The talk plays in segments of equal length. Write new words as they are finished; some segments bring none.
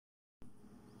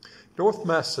North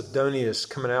Macedonia is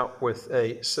coming out with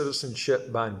a citizenship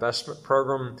by investment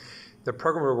program. The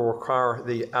program will require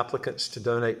the applicants to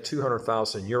donate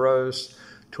 200,000 euros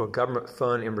to a government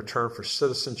fund in return for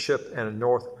citizenship and a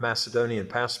North Macedonian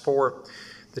passport.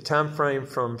 The time frame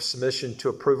from submission to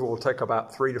approval will take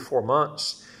about 3 to 4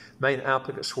 months. Main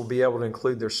applicants will be able to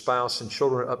include their spouse and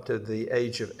children up to the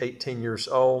age of 18 years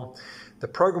old. The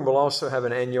program will also have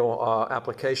an annual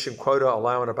application quota,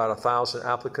 allowing about 1,000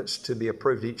 applicants to be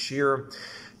approved each year.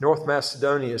 North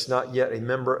Macedonia is not yet a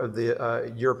member of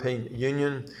the European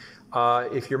Union.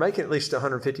 If you're making at least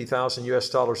 150,000 US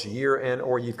dollars a year and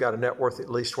or you've got a net worth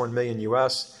at least 1 million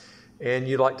US and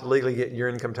you'd like to legally get your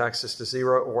income taxes to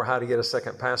zero, or how to get a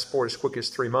second passport as quick as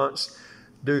 3 months,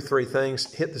 do 3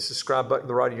 things. Hit the subscribe button to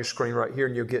the right of your screen right here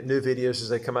and you'll get new videos as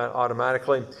they come out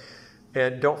automatically.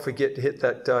 And don't forget to hit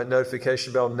that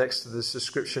notification bell next to the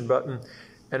subscription button.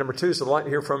 And number 2 is I'd like to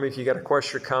hear from you. If you got a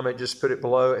question or comment, just put it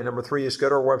below. And number 3 is go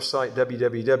to our website,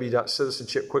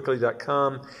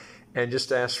 www.citizenshipquickly.com, and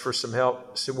just ask for some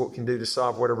help, see what we can do to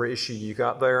solve whatever issue you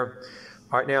got there.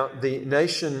 All right, now the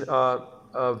nation of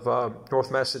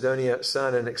North Macedonia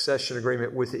signed an accession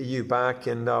agreement with the EU back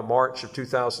in March of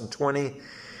 2020.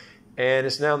 And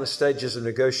it's now in the stages of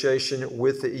negotiation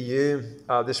with the EU.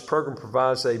 This program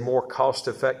provides a more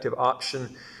cost-effective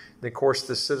option than, of course,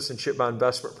 the citizenship by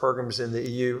investment programs in the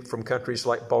EU from countries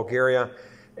like Bulgaria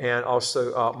and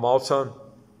also Malta.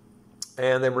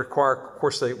 And they require, of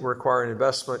course, an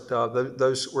investment.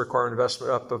 Those require an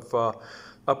investment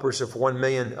upwards of 1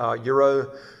 million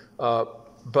euro.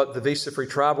 But the visa-free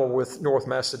travel with North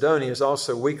Macedonia is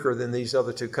also weaker than these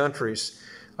other 2 countries.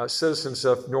 Citizens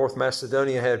of North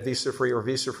Macedonia had visa-free or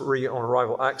visa-free on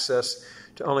arrival access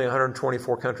to only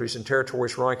 124 countries and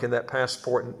territories, ranking that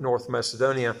passport in North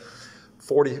Macedonia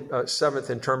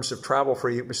 47th in terms of travel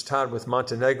free. It was tied with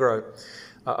Montenegro.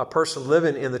 A person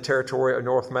living in the territory of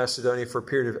North Macedonia for a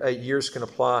period of 8 years can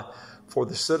apply for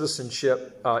the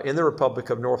citizenship in the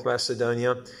Republic of North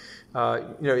Macedonia.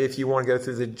 If you want to go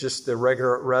through just the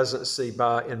regular residency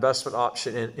by investment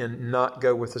option and not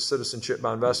go with the citizenship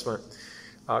by investment.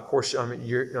 Of course,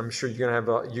 I'm sure you're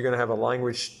going to have a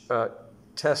language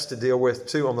test to deal with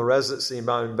too on the residency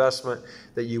by investment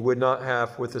that you would not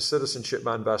have with the citizenship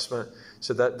by investment.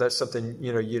 So that's something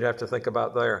you'd have to think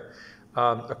about there.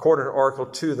 According to Article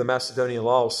 2 of the Macedonian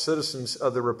laws, citizens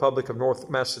of the Republic of North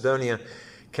Macedonia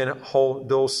can hold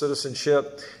dual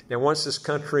citizenship. Now, once this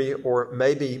country, or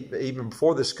maybe even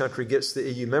before this country gets the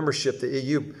EU membership, the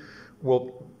EU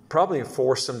will probably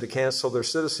force them to cancel their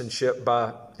citizenship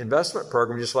by investment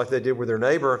program, just like they did with their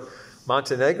neighbor,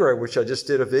 Montenegro, which I just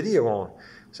did a video on.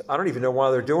 So I don't even know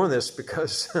why they're doing this,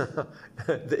 because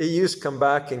the EU's come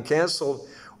back and canceled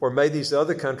or made these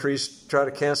other countries try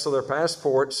to cancel their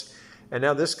passports. And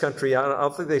now this country, I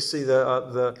don't think they see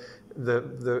the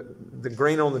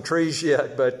green on the trees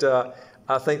yet, but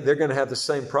I think they're going to have the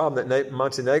same problem that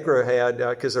Montenegro had,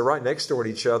 because they're right next door to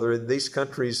each other. These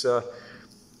countries, I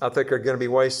think, are going to be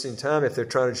wasting time if they're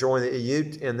trying to join the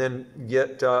EU and then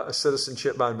get a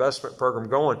citizenship by investment program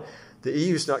going. The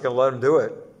EU's not going to let them do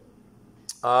it.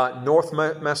 North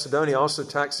Macedonia also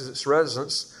taxes its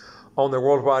residents on their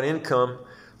worldwide income.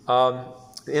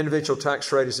 The individual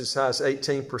tax rate is as high as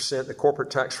 18%. The corporate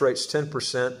tax rate is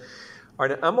 10%. All right,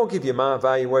 now I'm going to give you my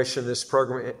evaluation of this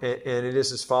program, and it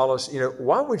is as follows.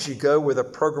 Why would you go with a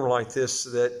program like this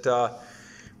that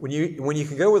when you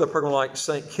can go with a program like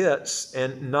St. Kitts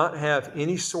and not have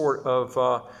any sort of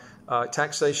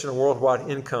taxation of worldwide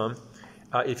income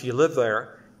if you live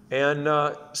there? And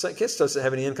St. Kitts doesn't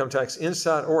have any income tax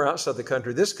inside or outside the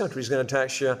country. This country is going to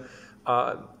tax you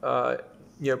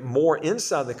more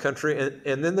inside the country,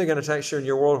 and then they're going to tax you on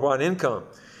your worldwide income.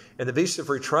 And the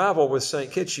visa-free travel with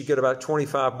St. Kitts, you get about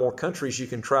 25 more countries you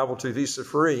can travel to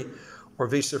visa-free or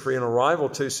visa-free on arrival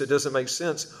to, so it doesn't make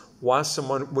sense why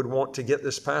someone would want to get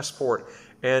this passport.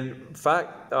 And in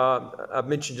fact, I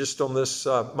mentioned just on this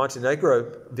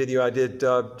Montenegro video I did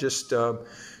just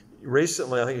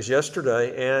recently, I think it was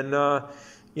yesterday, and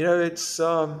it's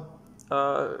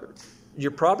you're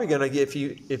probably going to get,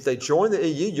 if they join the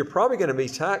EU, you're probably going to be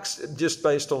taxed just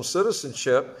based on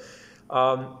citizenship,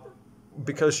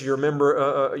 because you're a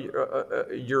member,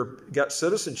 you've got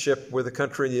citizenship with a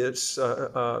country that's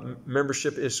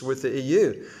membership is with the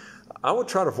EU. I would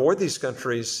try to avoid these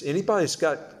countries. Anybody that's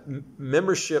got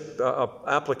membership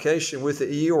application with the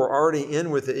EU or already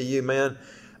in with the EU, man,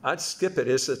 I'd skip it.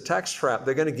 It's a tax trap.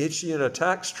 They're going to get you in a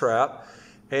tax trap,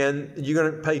 and you're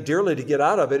going to pay dearly to get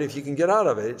out of it if you can get out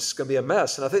of it. It's going to be a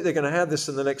mess. And I think they're going to have this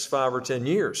in the next 5 or 10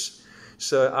 years.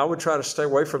 So I would try to stay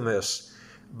away from this.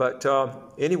 But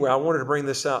anyway, I wanted to bring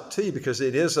this out to you because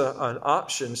it is an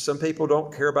option. Some people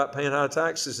don't care about paying high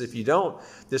taxes. If you don't,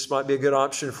 this might be a good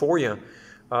option for you.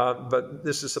 But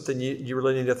this is something you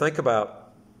really need to think about.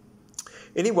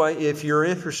 Anyway, if you're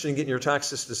interested in getting your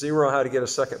taxes to zero, how to get a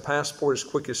second passport as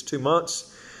quick as 2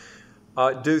 months,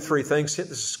 do 3 things. Hit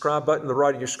the subscribe button on the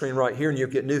right of your screen right here, and you'll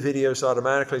get new videos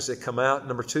automatically as they come out.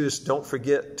 Number 2 is don't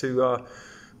forget to,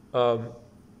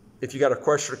 if you got a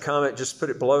question or comment, just put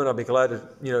it below, and I'll be glad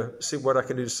to see what I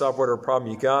can do to solve whatever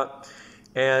problem you got.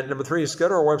 And number 3 is go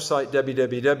to our website,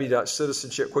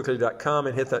 www.citizenshipquickly.com,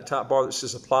 and hit that top bar that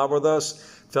says Apply with Us.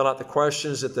 Fill out the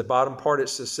questions. At the bottom part, it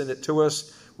says Send it to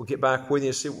us. We'll get back with you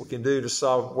and see what we can do to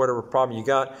solve whatever problem you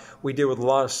got. We deal with a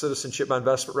lot of citizenship by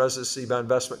investment, residency by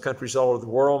investment countries all over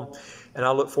the world. And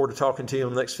I look forward to talking to you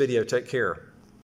in the next video. Take care.